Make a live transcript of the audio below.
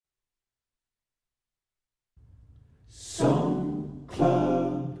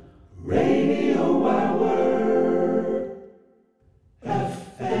Hour.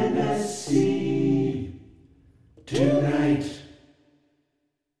 FNSC Tonight.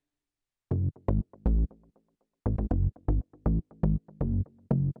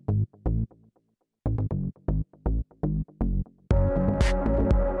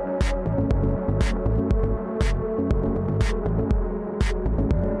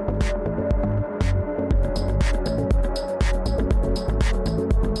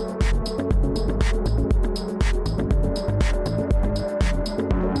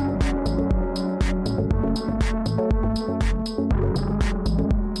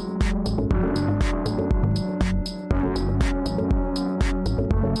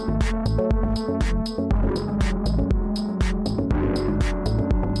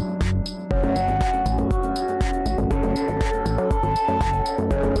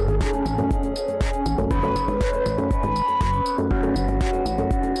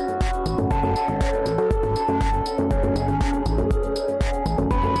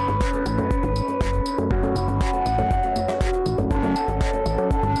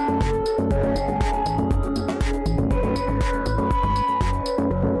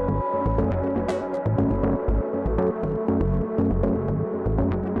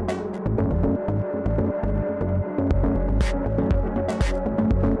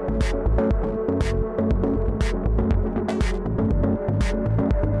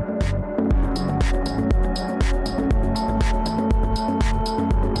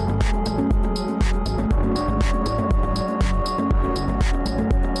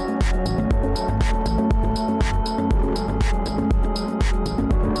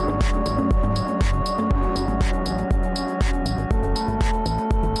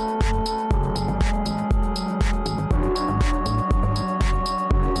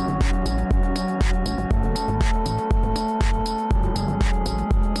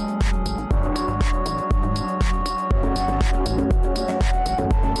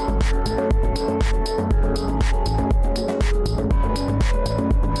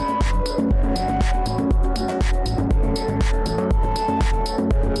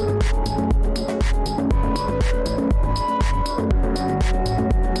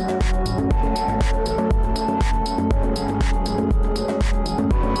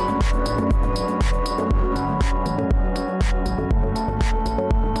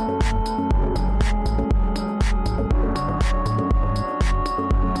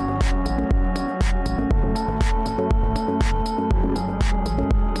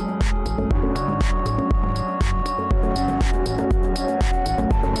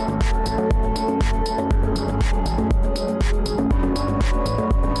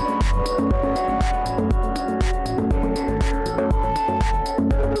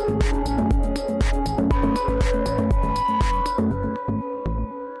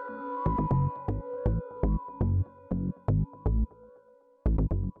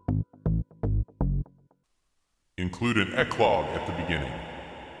 Include an eclogue at the beginning.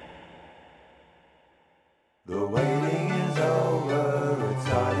 The waiting is over, it's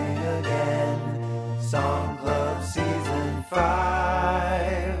starting again. Song Club Season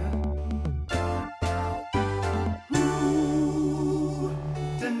 5. Ooh,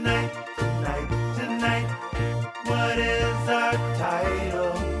 tonight, what is our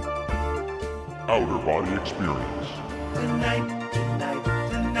title? Outer Body Experience. Tonight,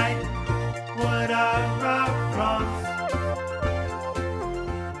 what are our prompts?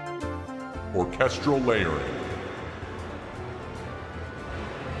 Orchestral layering.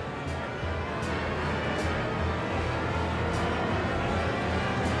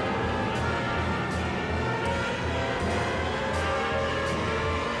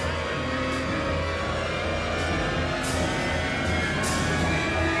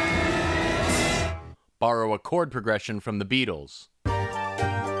 Borrow a chord progression from the Beatles. And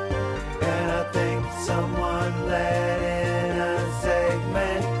I think someone let in a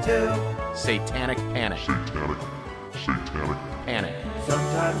segment too. Satanic Panic. Satanic Panic.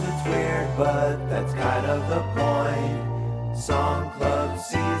 Sometimes it's weird, but that's kind of the point. Song Club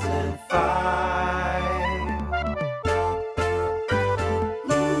Season 5.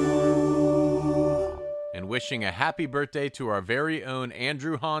 Ooh. And wishing a happy birthday to our very own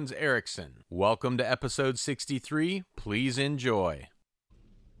Andrew Hans Eriksson. Welcome to episode 63. Please enjoy.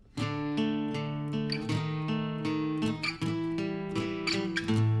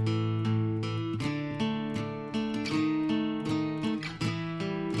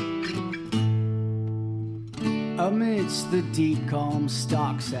 Amidst the deep calm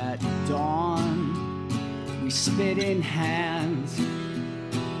stalks at dawn, we spit in hands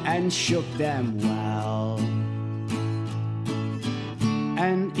and shook them well.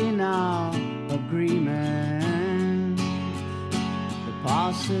 And in our agreement. The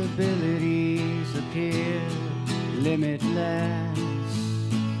possibilities appear limitless.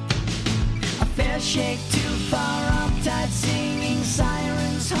 A fair shake too far uptight, singing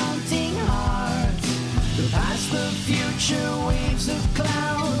sirens haunting hearts. The past, the future, waves of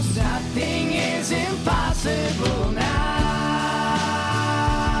clouds. Nothing is impossible now.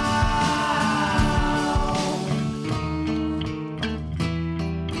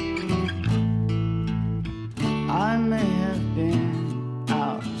 I may have been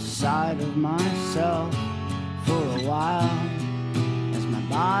outside of myself for a while, as my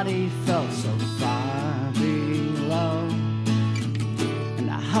body felt so far below, and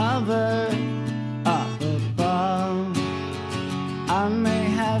I hovered up above. I may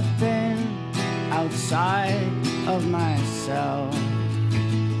have been outside of myself.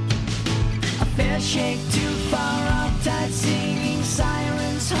 A fair shake too far uptight, singing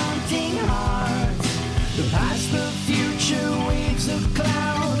sirens haunting hearts. The past, the future, waves of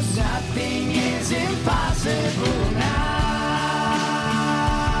clouds. Nothing is impossible now.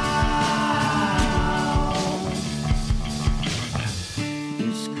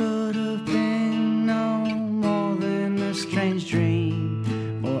 This could have been no more than a strange dream,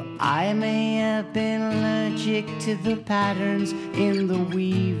 or I may have been allergic to the patterns in the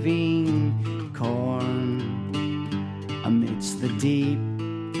weaving corn. Amidst the deep,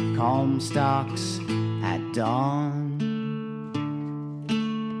 calm stalks at dawn.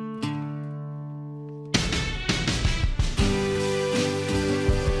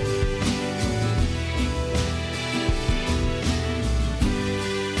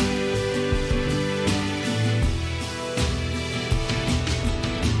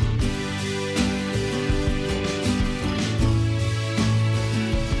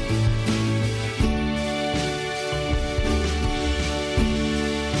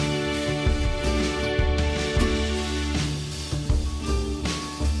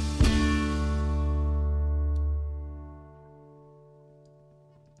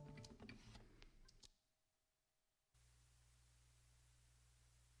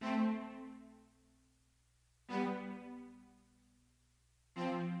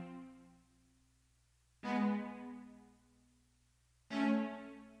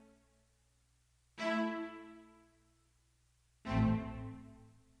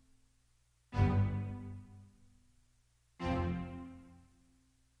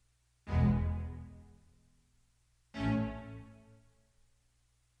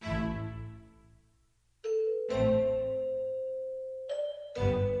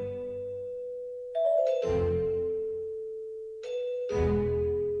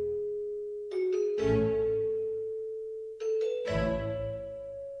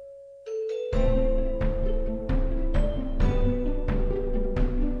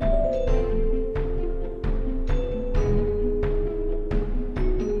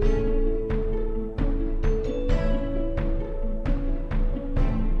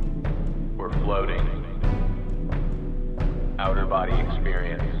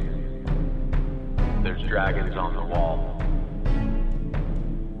 Dragons on the wall.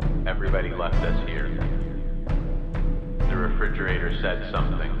 Everybody left us here. The refrigerator said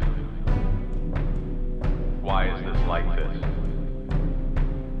something. Why is this like this?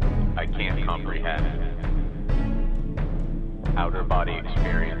 I can't comprehend. Outer body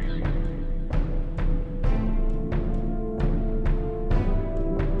experience.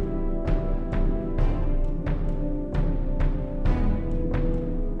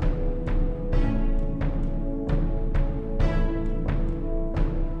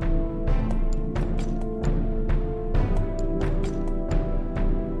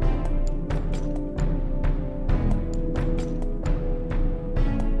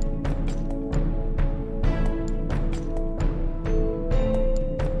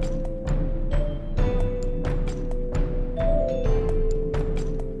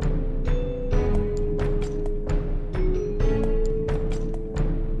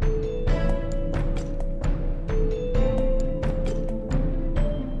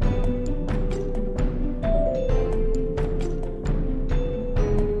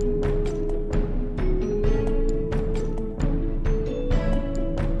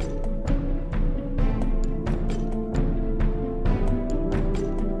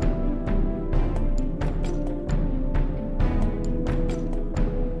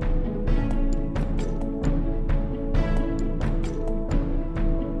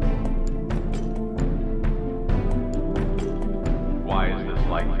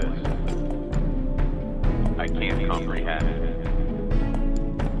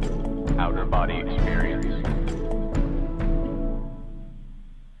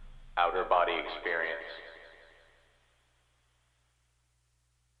 Outer body experience.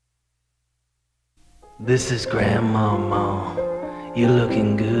 This is Grandmama. You're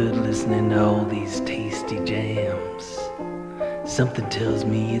looking good listening to all these tasty jams. Something tells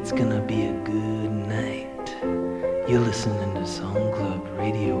me it's gonna be a good night. You're listening to Song Club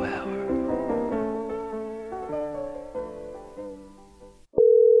Radio Hour.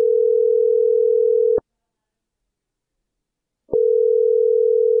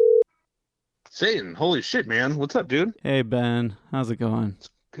 Satan, holy shit, man. What's up, dude? Hey, Ben. How's it going?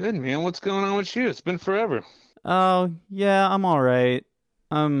 Good, man. What's going on with you? It's been forever. Oh, yeah, I'm all right.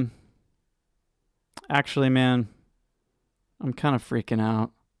 Actually, man, I'm kind of freaking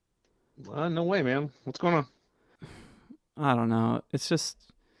out. No way, man. What's going on? I don't know. It's just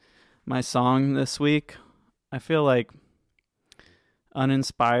my song this week. I feel like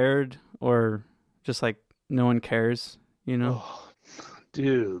uninspired or just like no one cares, you know? Oh,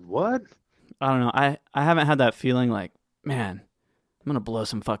 dude, what? I don't know. I haven't had that feeling like, man, I'm going to blow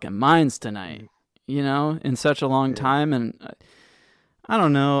some fucking minds tonight, you know, in such a long time. And I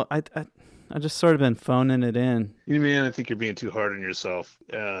don't know. I just sort of been phoning it in. You man, I think you're being too hard on yourself.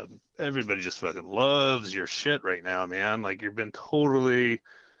 Everybody just fucking loves your shit right now, man. Like, you've been totally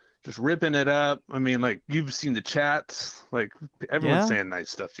just ripping it up. I mean, like, you've seen the chats. Like, everyone's saying nice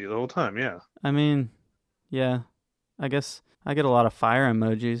stuff to you the whole time, yeah. I mean, yeah. I guess I get a lot of fire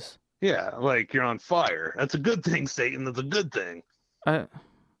emojis. Yeah, like you're on fire. That's a good thing, Satan. That's a good thing. Are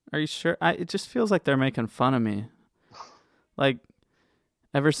you sure? It just feels like they're making fun of me. Like,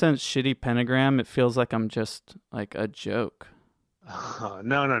 ever since Shitty Pentagram, it feels like I'm just like a joke.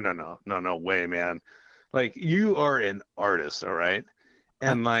 No way, man. Like, you are an artist, all right?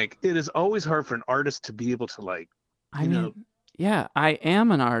 And like, it is always hard for an artist to be able to like, I mean, yeah, I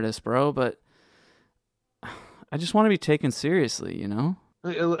am an artist, bro, but I just want to be taken seriously, you know?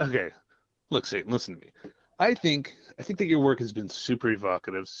 Okay, look, Satan, listen to me. I think that your work has been super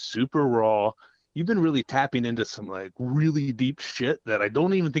evocative, super raw. You've been really tapping into some like really deep shit that I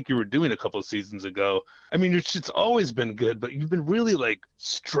don't even think you were doing a couple of seasons ago. I mean, your shit's always been good, but you've been really like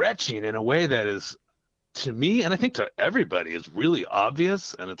stretching in a way that is, to me, and I think to everybody, is really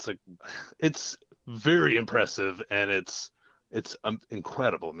obvious. And it's like, it's very impressive, and it's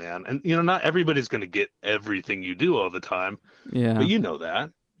incredible, man. And you know, not everybody's going to get everything you do all the time. Yeah. But you know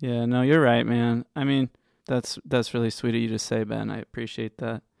that. Yeah, no, you're right, man. I mean, that's really sweet of you to say, Ben. I appreciate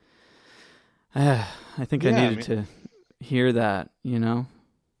that. I think I needed to hear that, you know?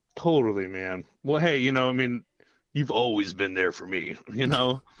 Totally, man. Well, hey, you know, I mean, you've always been there for me, you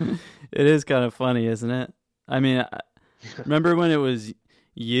know? It is kind of funny, isn't it? I mean, remember when it was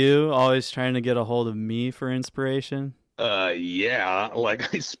you always trying to get a hold of me for inspiration? Yeah,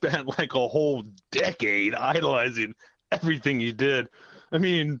 like I spent like a whole decade idolizing everything you did. I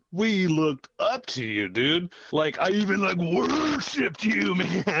mean, we looked up to you, dude. Like, I even like worshipped you,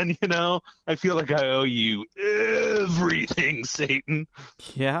 man, you know? I feel like I owe you everything, Satan.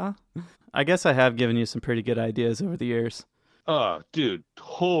 Yeah? I guess I have given you some pretty good ideas over the years. Oh, dude,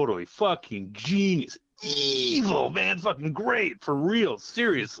 totally fucking genius. Evil, man, fucking great, for real,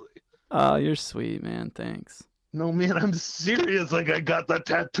 seriously. Oh, you're sweet, man, thanks. No, man, I'm serious. Like, I got the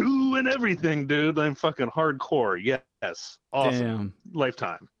tattoo and everything, dude. I'm fucking hardcore. Yes. Awesome. Damn.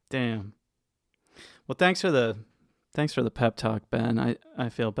 Lifetime. Damn. Well, thanks for the pep talk, Ben. I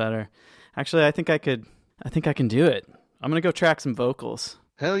feel better. Actually, I think I can do it. I'm going to go track some vocals.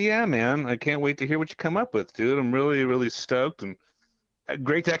 Hell yeah, man. I can't wait to hear what you come up with, dude. I'm really, really stoked, and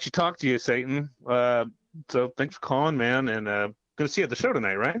great to actually talk to you, Satan. So thanks for calling, man, and going to see you at the show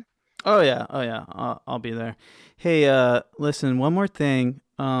tonight, right? Oh yeah. I'll be there. Hey, listen, one more thing.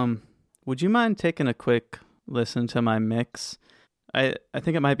 Would you mind taking a quick listen to my mix? I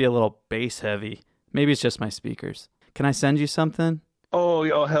think it might be a little bass heavy. Maybe it's just my speakers. Can I send you something?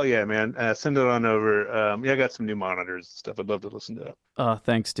 Oh hell yeah, man. Send it on over. I got some new monitors and stuff. I'd love to listen to it. Oh,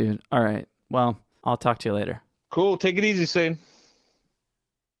 thanks, dude. All right. Well, I'll talk to you later. Cool. Take it easy, Satan.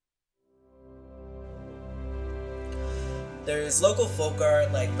 There's local folk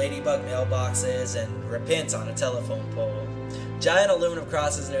art like ladybug mailboxes and repent on a telephone pole, giant aluminum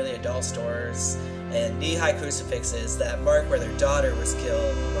crosses near the adult stores, and knee-high crucifixes that mark where their daughter was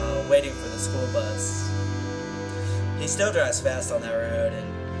killed while waiting for the school bus. He still drives fast on that road,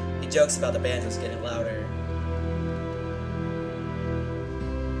 and he jokes about the banjos getting louder.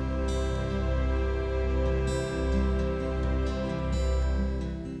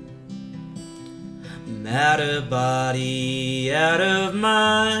 Out of body, out of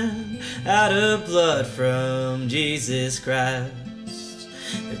mind, out of blood from Jesus Christ.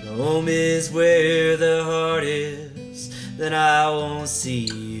 If home is where the heart is, then I won't see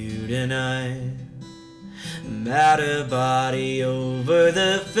you you tonight. I'm out of body over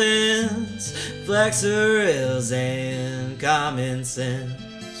the fence, Flexor Hills and common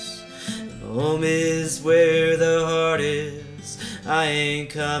sense. Home is where the heart is, I ain't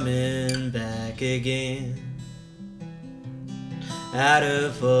coming back again. Out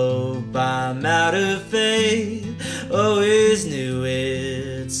of hope, I'm out of faith, always knew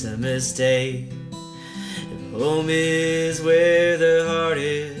it's a mistake. If home is where the heart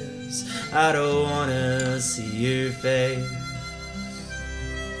is, I don't wanna see your face.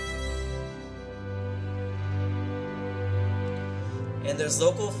 And there's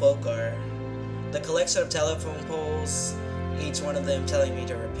local folk art, the collection of telephone poles, each one of them telling me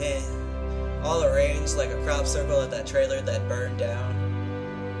to repent, all arranged like a crop circle at that trailer that burned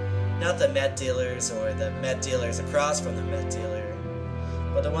down. Not the meth dealers or the meth dealers across from the meth dealer,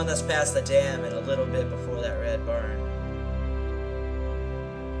 but the one that's past the dam and a little bit before that red barn.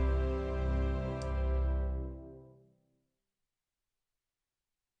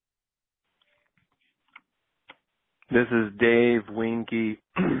 This is Dave Winky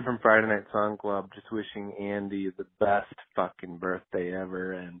from Friday Night Song Club, just wishing Andy the best fucking birthday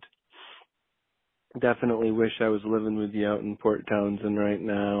ever, and definitely wish I was living with you out in Port Townsend right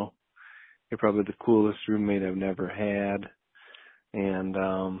now. You're probably the coolest roommate I've never had, and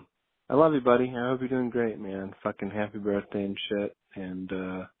I love you, buddy. I hope you're doing great, man. Fucking happy birthday and shit, and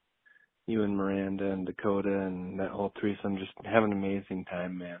you and Miranda and Dakota and that whole threesome, just have an amazing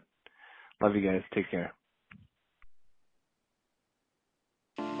time, man. Love you guys. Take care.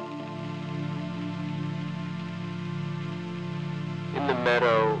 In the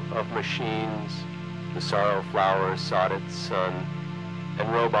meadow of machines, the sorrow flower sought its sun,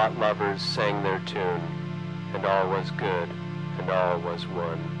 and robot lovers sang their tune, and all was good, and all was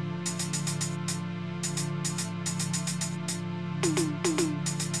one.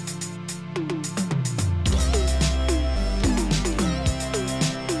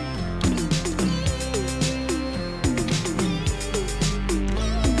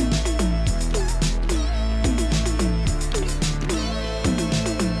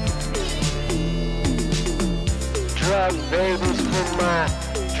 Babies for my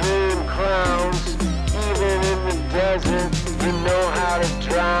dream crowns. Even in the desert, you know how to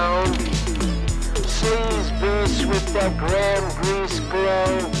drown. Sleaze beast with that gram grease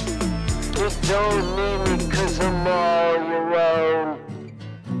glow. You don't need me 'cause I'm all your own.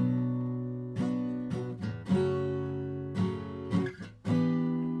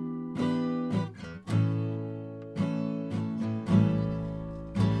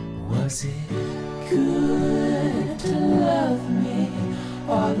 Was it good to love me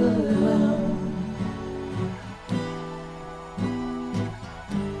all alone?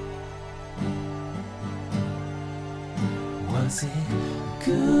 Was it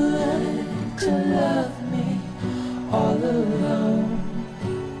good to love me all alone?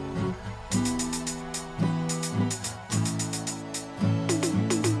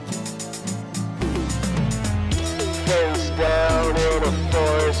 Face down in a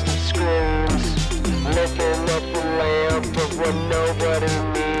forest of screams, looking at the lamp of what nobody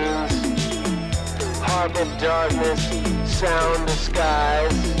means. Heart of darkness, sound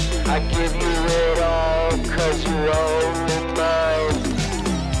disguise. I give you it all 'cause you're only mine.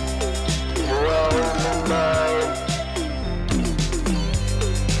 You're only mine.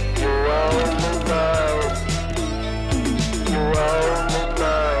 You're only mine. You're only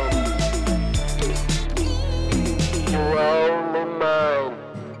mine. You're only mine.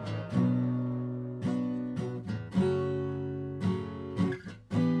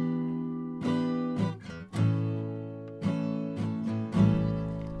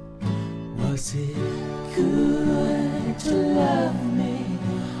 Was it good to love me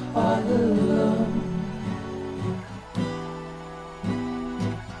all alone?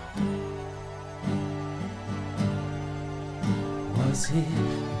 Was it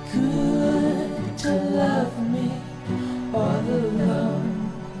good to love me all alone?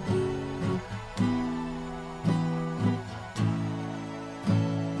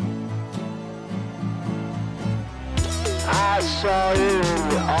 I saw you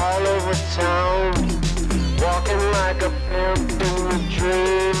all over town, walking like a pimp in your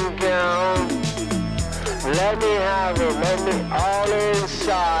dream gown. Let me have it, let me all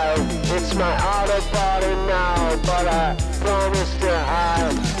inside. It's my outer body now, but I promise to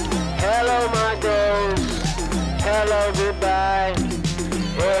hide. Hello, my ghost. Hello, goodbye.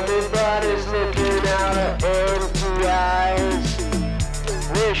 Everybody's looking out of empty eyes.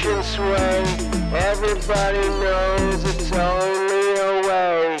 Wish and sway. Everybody knows it's only a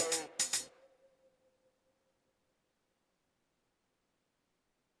way.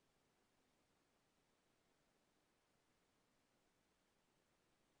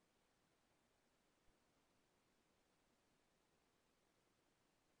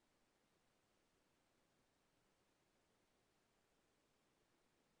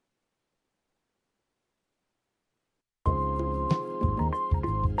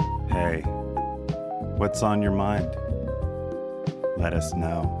 Hey, what's on your mind? Let us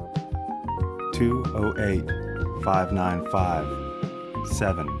know.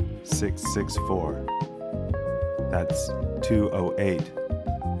 208-595-7664. That's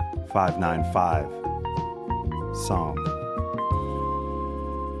 208-595-SONG.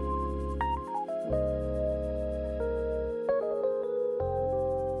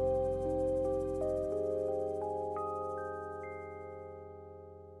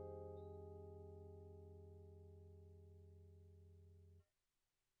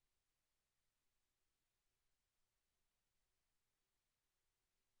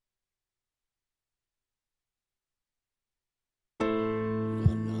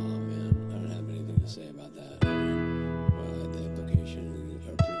 Say about that.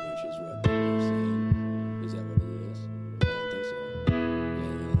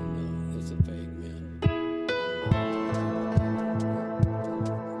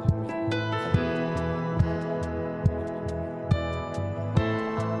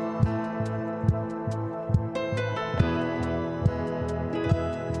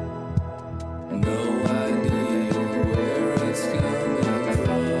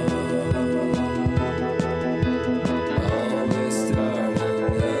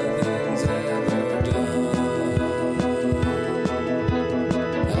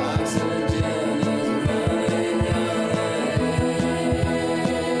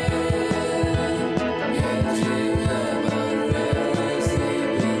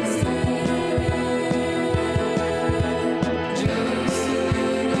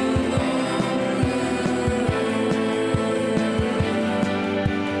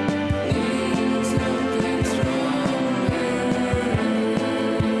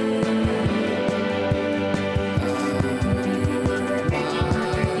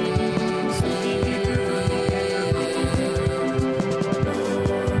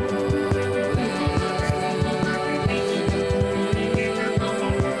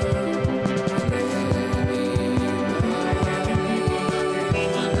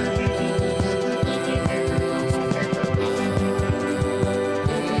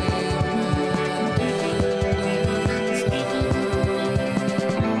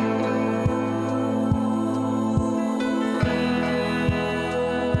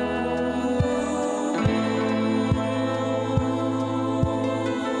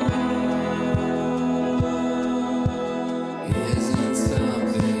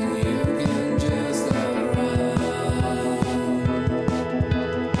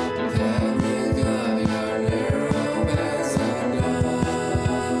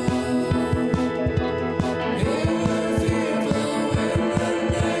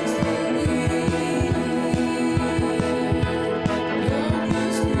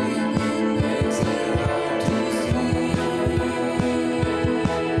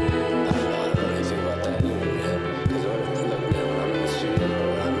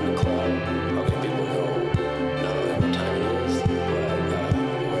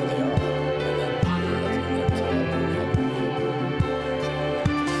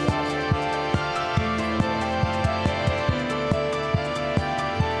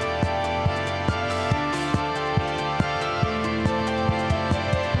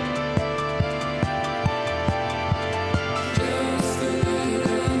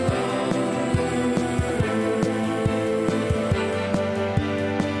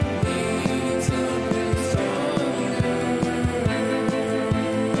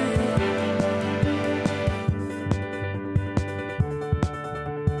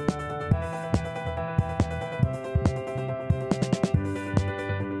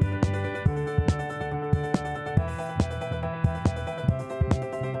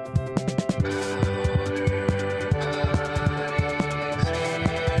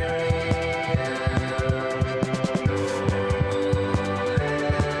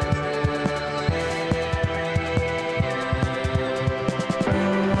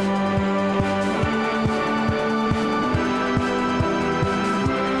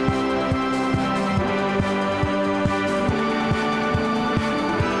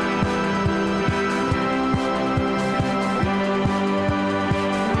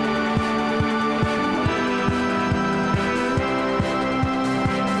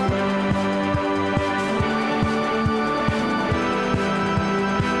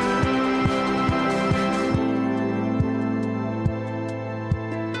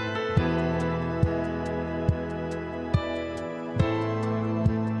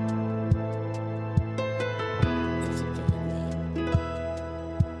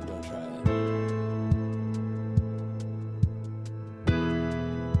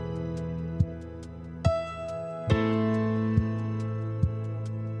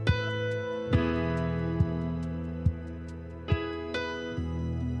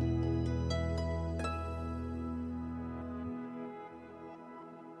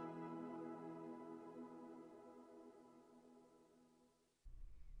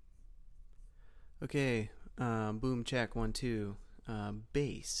 Okay, boom, check, 1, 2.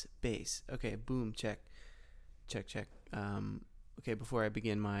 Bass. Okay, boom, check. Okay, before I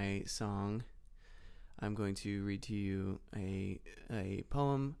begin my song, I'm going to read to you a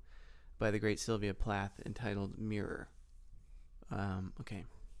poem by the great Sylvia Plath entitled Mirror. Okay.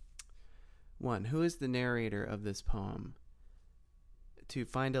 1. Who is the narrator of this poem? 2.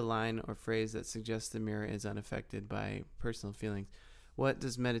 Find a line or phrase that suggests the mirror is unaffected by personal feelings. What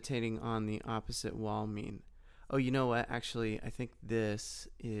does meditating on the opposite wall mean? Oh, you know what? Actually, I think this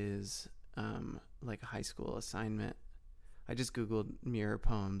is like a high school assignment. I just Googled mirror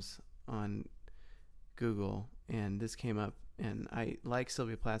poems on Google, and this came up, and I like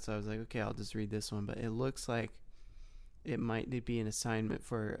Sylvia Plath, so I was like, okay, I'll just read this one, but it looks like it might be an assignment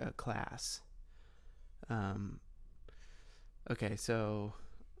for a class. Okay, so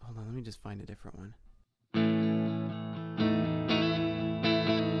hold on, let me just find a different one.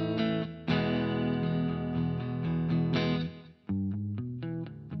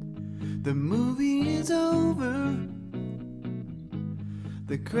 The movie is over.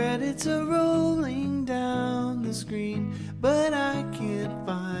 The credits are rolling down the screen, but I can't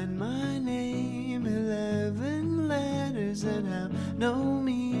find my name. 11 letters that have no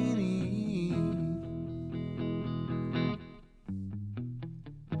meaning.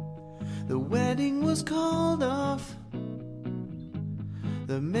 The wedding was called off.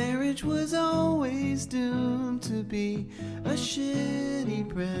 The marriage was always doomed to be a shitty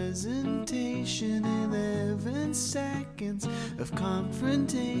presentation. 11 seconds of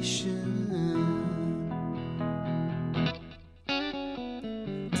confrontation.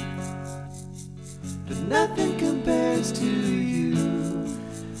 But nothing compares to you,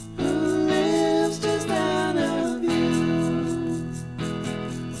 who lives just out of you.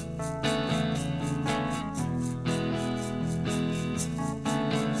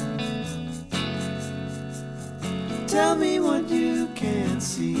 Tell me what you can't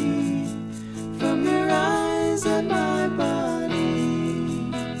see from your eyes at my body.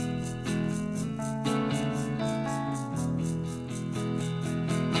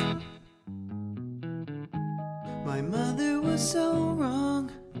 My mother was so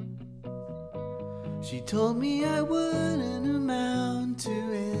wrong. She told me I wouldn't amount to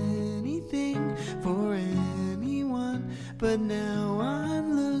anything for anyone, but now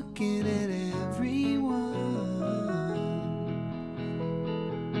I'm looking at everyone.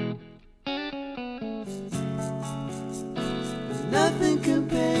 Nothing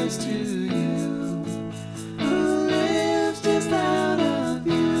compares to you, who lives just out of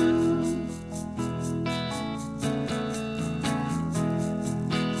you.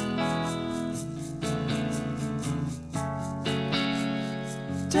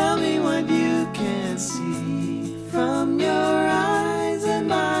 Tell me what you can't see from your eyes and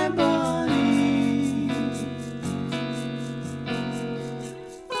my body.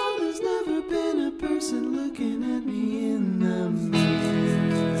 Oh, there's never been a person looking at me in the mirror.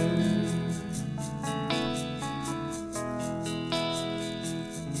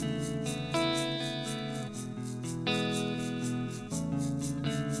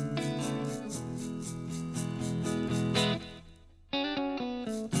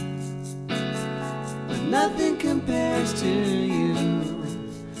 But nothing compares to you,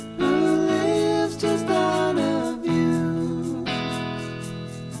 who lives just out of you.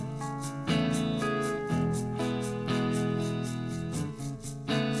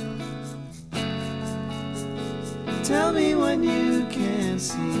 Tell me what you can't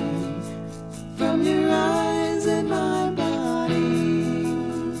see from your eyes and my body.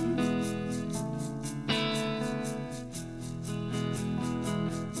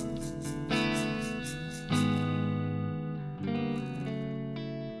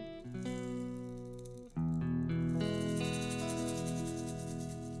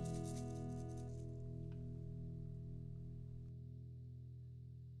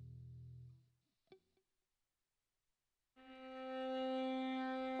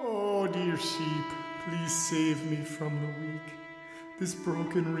 Oh, dear sheep, please save me from the weak. This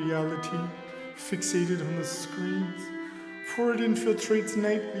broken reality, fixated on the screens, for it infiltrates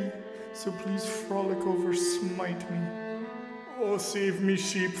nightly, so please frolic over, smite me. Oh, save me,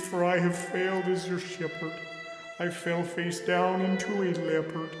 sheep, for I have failed as your shepherd. I fell face down into a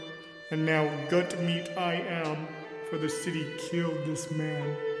leopard, and now gut meat I am, for the city killed this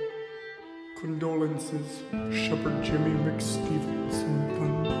man. Condolences, Shepherd Jimmy McStevenson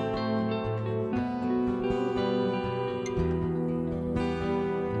Thunder.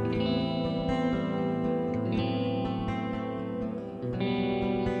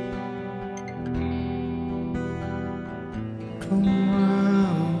 Come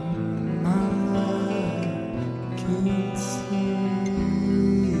round, my love.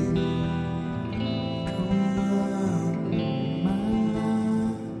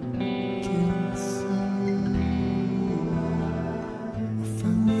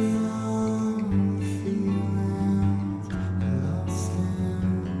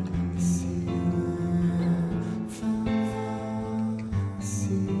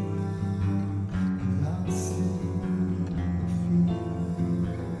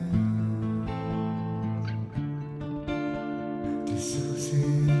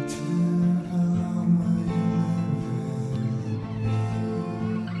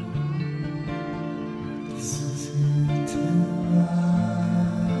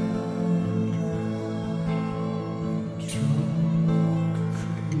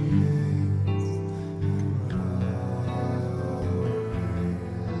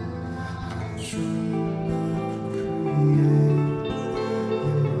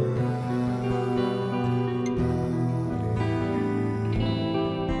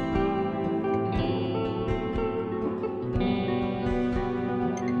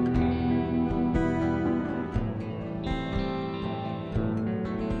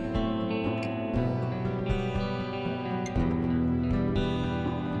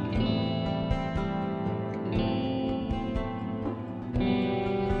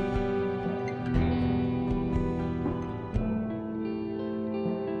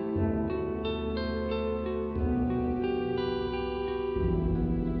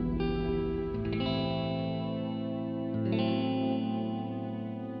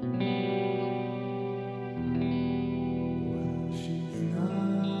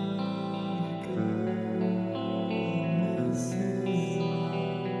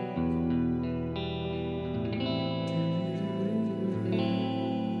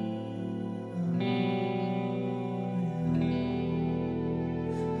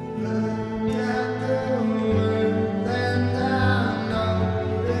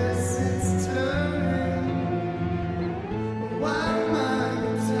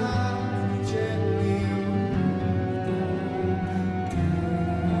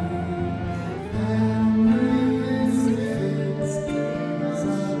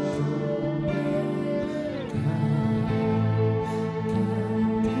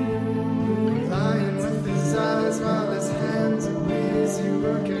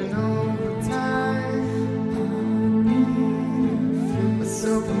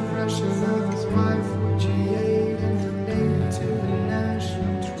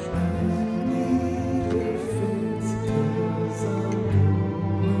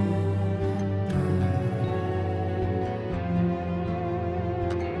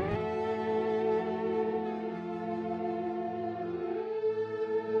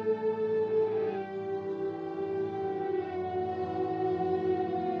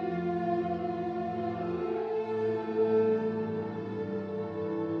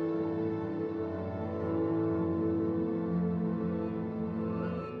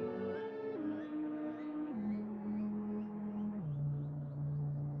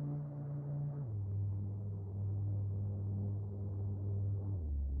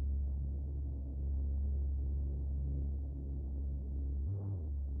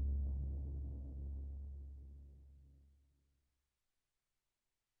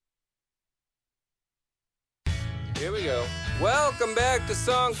 Here we go. Welcome back to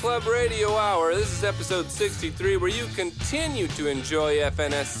Song Club Radio Hour. This is episode 63, where you continue to enjoy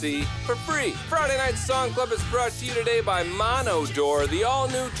FNSC for free. Friday Night Song Club is brought to you today by Mono Door, the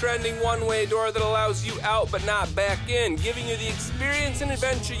all-new trending one-way door that allows you out but not back in, giving you the experience and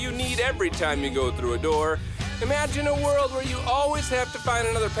adventure you need every time you go through a door. Imagine a world where you always have to find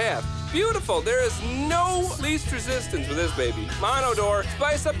another path. Beautiful. There is no least resistance with this baby. Mono Door,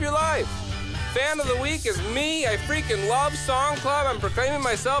 spice up your life. Fan of the week is me. I freaking love Song Club. I'm proclaiming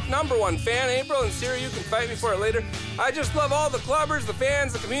myself #1 fan. April and Siri, you can fight me for it later. I just love all the clubbers, the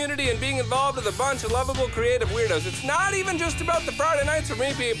fans, the community, and being involved with a bunch of lovable, creative weirdos. It's not even just about the Friday nights for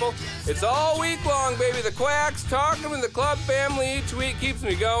me, people. It's all week long, baby. The quacks, talking with the club family each week keeps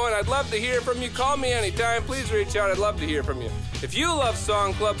me going. I'd love to hear from you. Call me anytime. Please reach out. I'd love to hear from you. If you love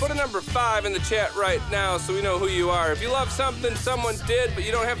Song Club, put a number 5 in the chat right now so we know who you are. If you love something someone did but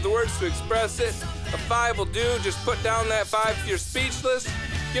you don't have the words to express it, a 5 will do. Just put down that 5 if you're speechless.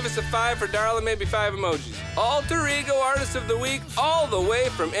 Give us a 5 for darling, maybe 5 emojis. Alter Ego Artist of the Week, all the way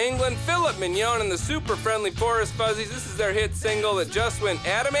from England, Philip Mignon and the super friendly Forest Fuzzies. This is their hit single that just went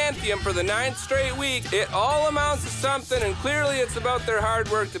adamantium for the 9th straight week. It all amounts to something, and clearly it's about their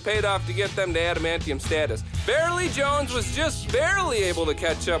hard work that paid off to get them to adamantium status. Beverly Jones was just barely able to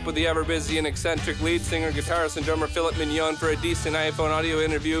catch up with the ever-busy and eccentric lead singer, guitarist, and drummer Philip Mignon for a decent iPhone audio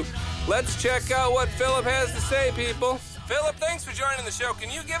interview. Let's check out what Philip has to say, people. Philip, thanks for joining the show. Can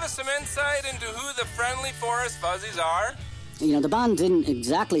you give us some insight into who the Friendly Forest Fuzzies are? You know, the band didn't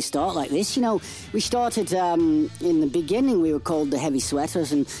exactly start like this. You know, we started, in the beginning, we were called the Heavy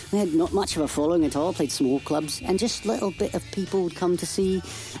Sweaters, and we had not much of a following at all, played small clubs, and just a little bit of people would come to see.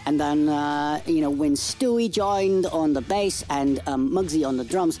 And then, you know, when Stewie joined on the bass and Muggsy on the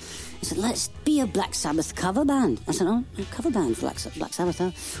drums, I said, let's be a Black Sabbath cover band. I said, oh, a cover band for Black Sabbath,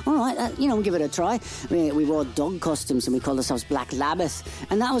 huh? All right, we'll give it a try. We wore dog costumes and we called ourselves Black Labbath.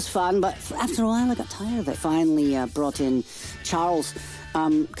 And that was fun, but after a while I got tired of it. Finally brought in Charles,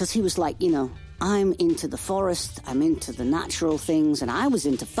 because he was like, I'm into the forest, I'm into the natural things, and I was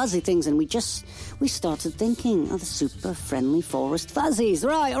into fuzzy things, and we started thinking of the super friendly forest fuzzies.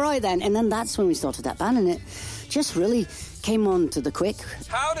 Right then. And then that's when we started that band, and it just really came on to the quick.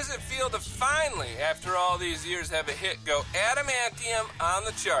 How does it feel to finally, after all these years, have a hit go adamantium on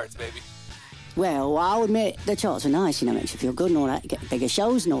the charts, baby? Well, I'll admit the charts are nice, makes you feel good and all that, get bigger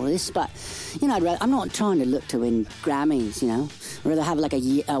shows and all this, but, I'm not trying to look to win Grammys, I'd rather have like a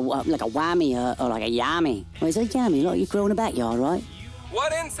whammy or like a yammy. Well, is it a yammy? Like you're growing a backyard, right?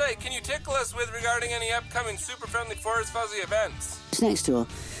 What insight can you tickle us with regarding any upcoming super-friendly Forest Fuzzy events? This next tour,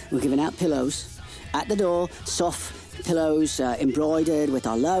 we're giving out pillows at the door, soft pillows embroidered with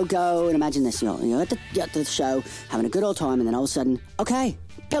our logo, and imagine this, you're at the show, having a good old time, and then all of a sudden, okay,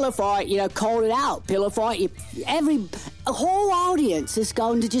 pillow fight, call it out, pillow fight, a whole audience is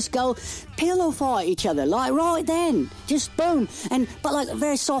going to just go pillow fight each other, like right then, just boom, but like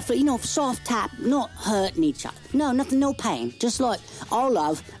very softly, soft tap, not hurting each other, no, nothing, no pain, just like all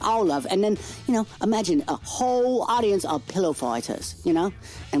love, and then, imagine a whole audience of pillow fighters,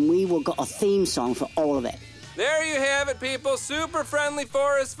 and we will got a theme song for all of it. There you have it, people. Super friendly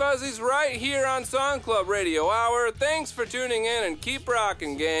Forest Fuzzies right here on Song Club Radio Hour. Thanks for tuning in and keep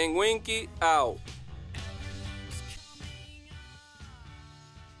rocking, gang. Winky out.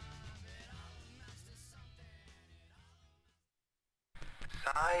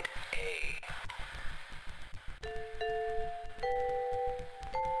 Side A.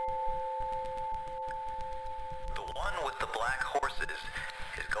 The one with the black horses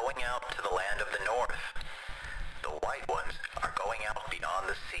is going out to the land of the north. The white ones are going out beyond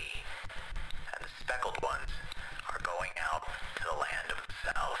the sea, and the speckled ones are going out to the land of the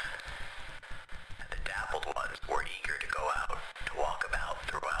south. And the dappled ones were eager to go out to walk about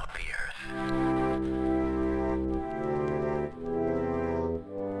throughout the earth.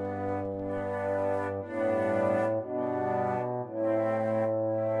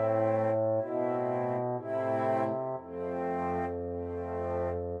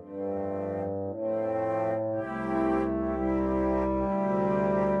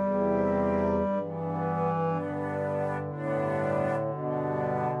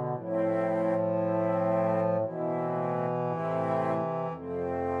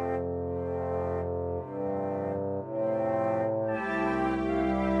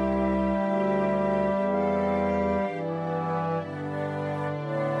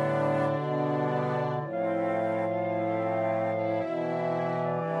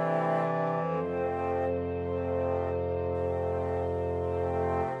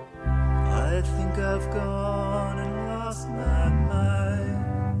 I think I've gone and lost my mind.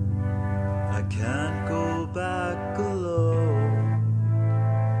 I can't go back alone.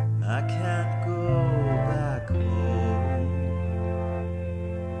 I can't go back home.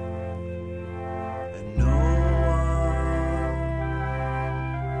 And no one,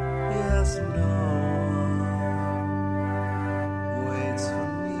 yes, no one waits for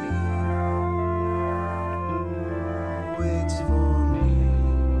me, waits for me.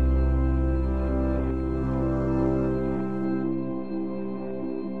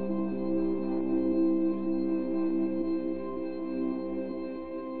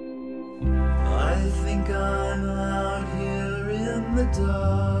 I'm out here in the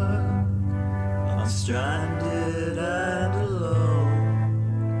dark. I'm stranded and alone.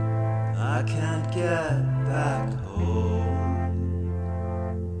 I can't get back home.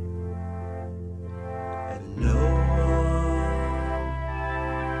 And no one,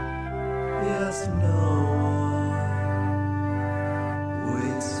 yes, no one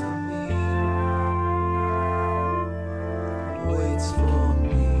waits for me, waits for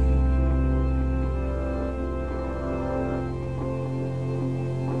me.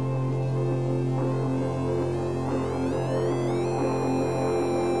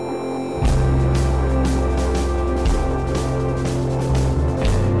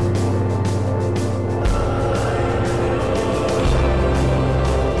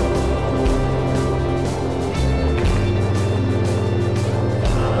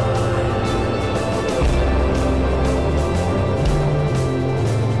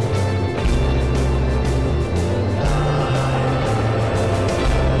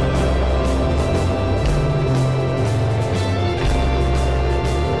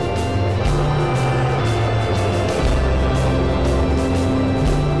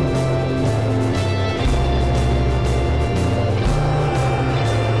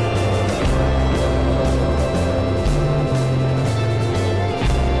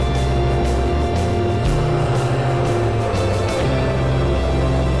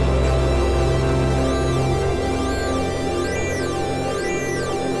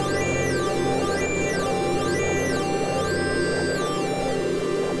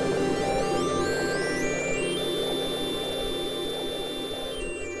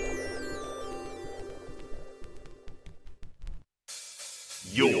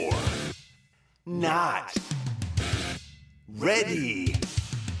 You're not ready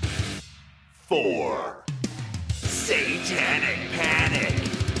for Satanic Panic,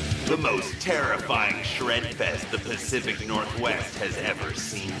 the most terrifying shredfest the Pacific Northwest has ever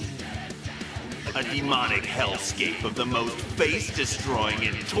seen. A demonic hellscape of the most face-destroying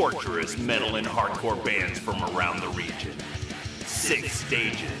and torturous metal and hardcore bands from around the region. 6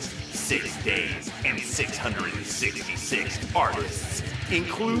 stages, 6 days, and 666 artists,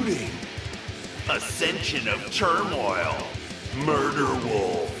 including Ascension of Turmoil, Murder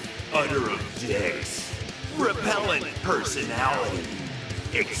Wolf, Utter of Dicks, Repellent Personality,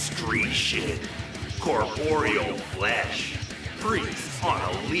 Excretion, Corporeal Flesh, Priests on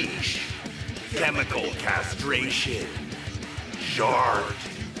a Leash, Chemical Castration, Shard,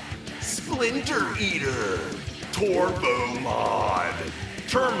 Splinter Eater, Turbo Mod,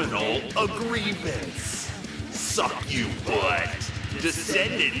 Terminal Aggrievance, Suck You Butt,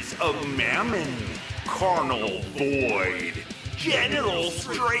 Descendants of Mammon, Carnal Void, Genital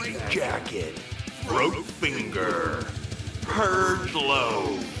Straitjacket, Throat Finger, Purge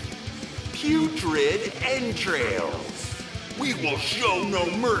Lobe, Putrid Entrails. We will show no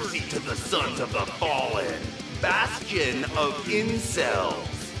mercy to the sons of the fallen, Bastion of Incels,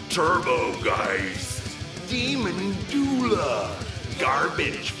 Turbogeist, Demon Doula,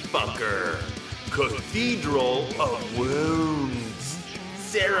 Garbage Fucker, Cathedral of Wounds,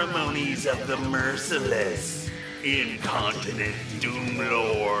 Ceremonies of the Merciless, Incontinent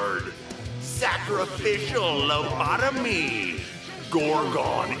Doomlord, Sacrificial Lobotomy,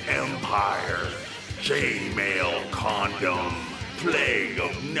 Gorgon Empire, Chainmail Condom, Plague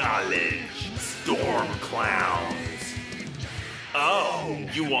of Knowledge, Storm Clowns. Oh,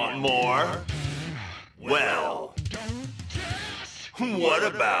 you want more? Well, what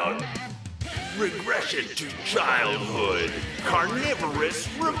about regression to childhood, carnivorous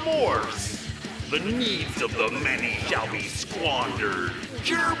remorse? The needs of the many shall be squandered.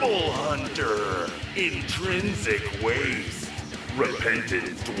 Gerbil Hunter, intrinsic waste,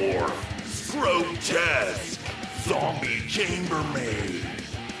 repentant dwarf, grotesque, zombie chambermaid,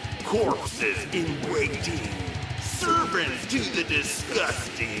 corpses in waiting, servants to the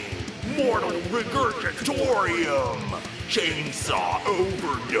disgusting, mortal regurgitorium, chainsaw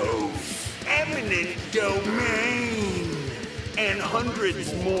overdose, eminent domain, and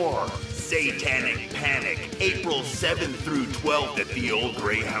hundreds more. Satanic Panic, April 7th through 12th at the old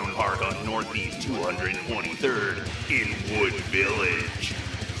Greyhound Park on Northeast 223rd in Wood Village.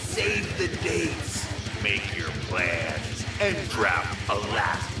 Save the dates, make your plans, and draft a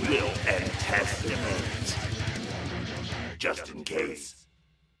last will and testament. Just in case.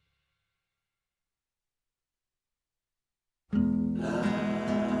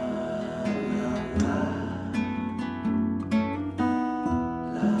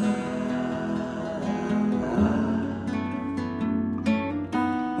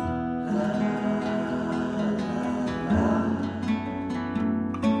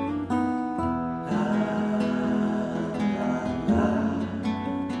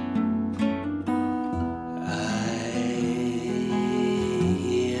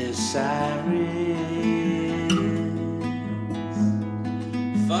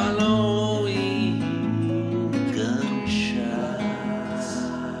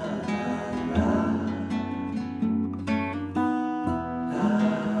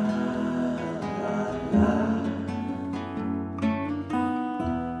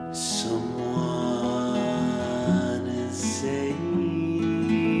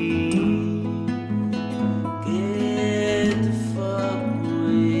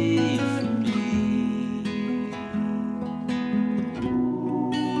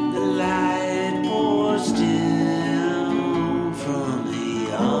 The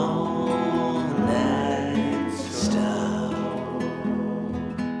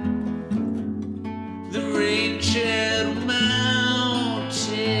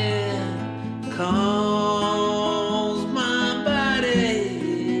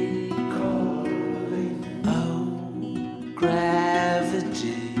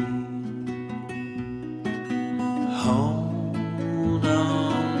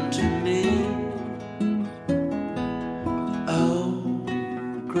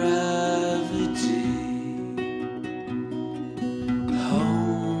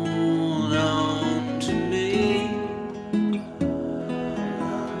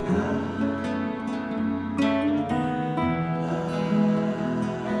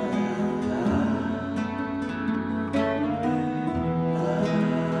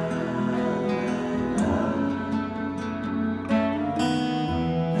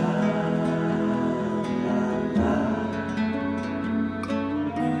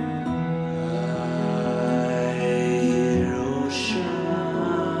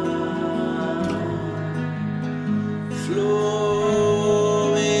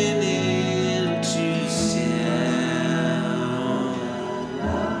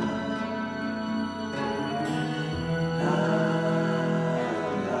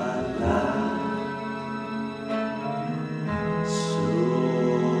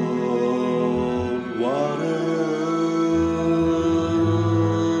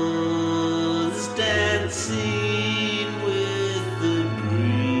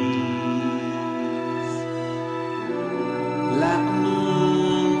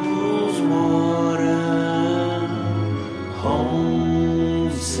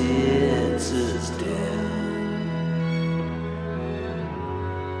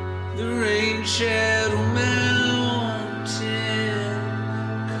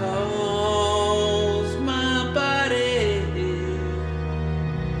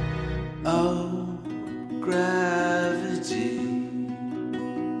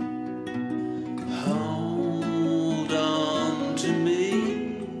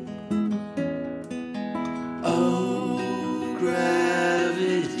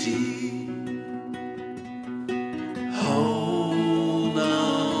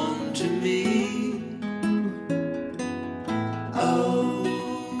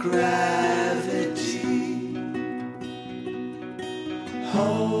gravity,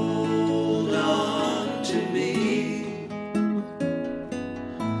 hold on to me.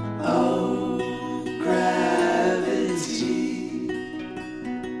 Oh, gravity,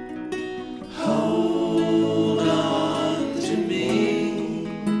 hold on to me.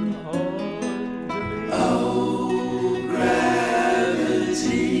 Oh,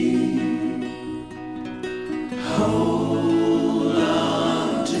 gravity, hold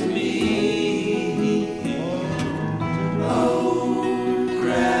on to me. Oh,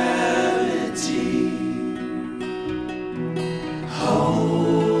 gravity,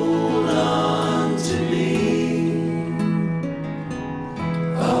 hold on to me.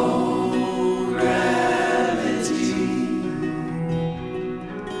 Oh, gravity,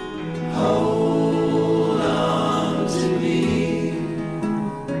 hold on to me.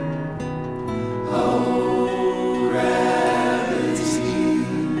 Oh, gravity,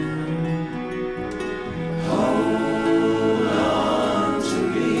 hold on to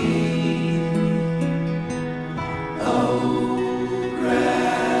me. Oh,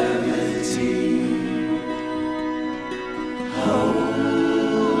 gravity,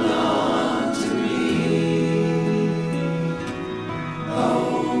 hold on to me.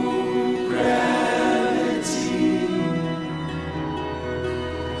 Oh, gravity,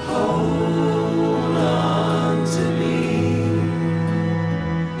 hold on to me.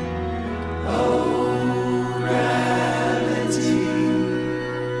 Oh, gravity,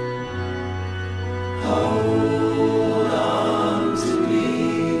 hold on to me.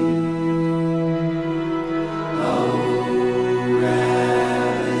 Oh,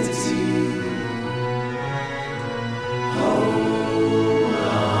 gravity, hold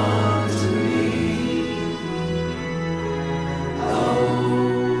on to me.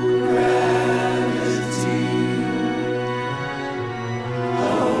 Oh, gravity,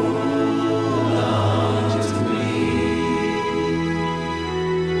 hold on to me.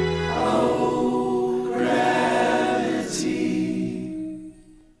 Oh, gravity,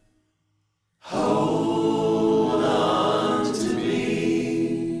 hold on to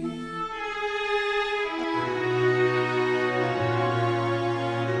me.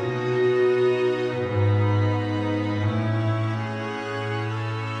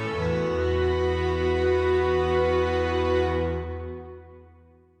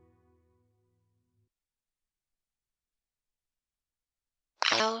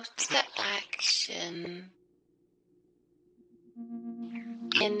 Out to action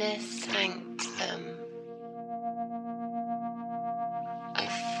in a sanctum, a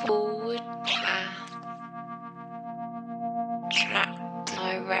forward path tracked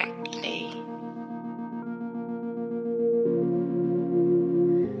directly,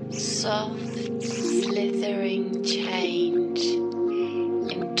 soft slithering change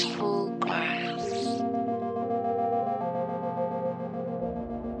in tall grass.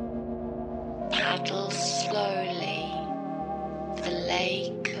 Paddle slowly, the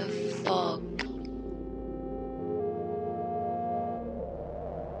lake of fog.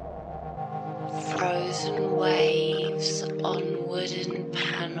 Frozen waves on wooden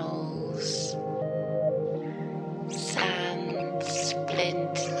panels. Sand,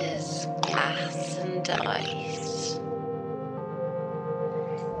 splinters, glass and ice.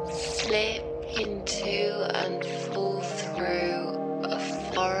 Slip into and fall through a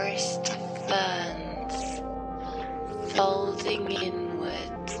forest of ferns, folding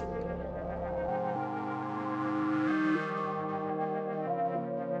inward.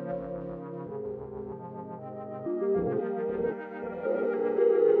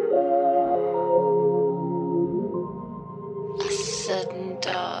 A sudden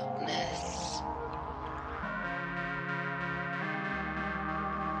darkness,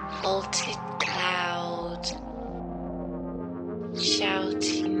 halted cloud,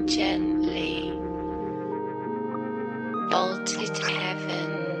 shouting gently.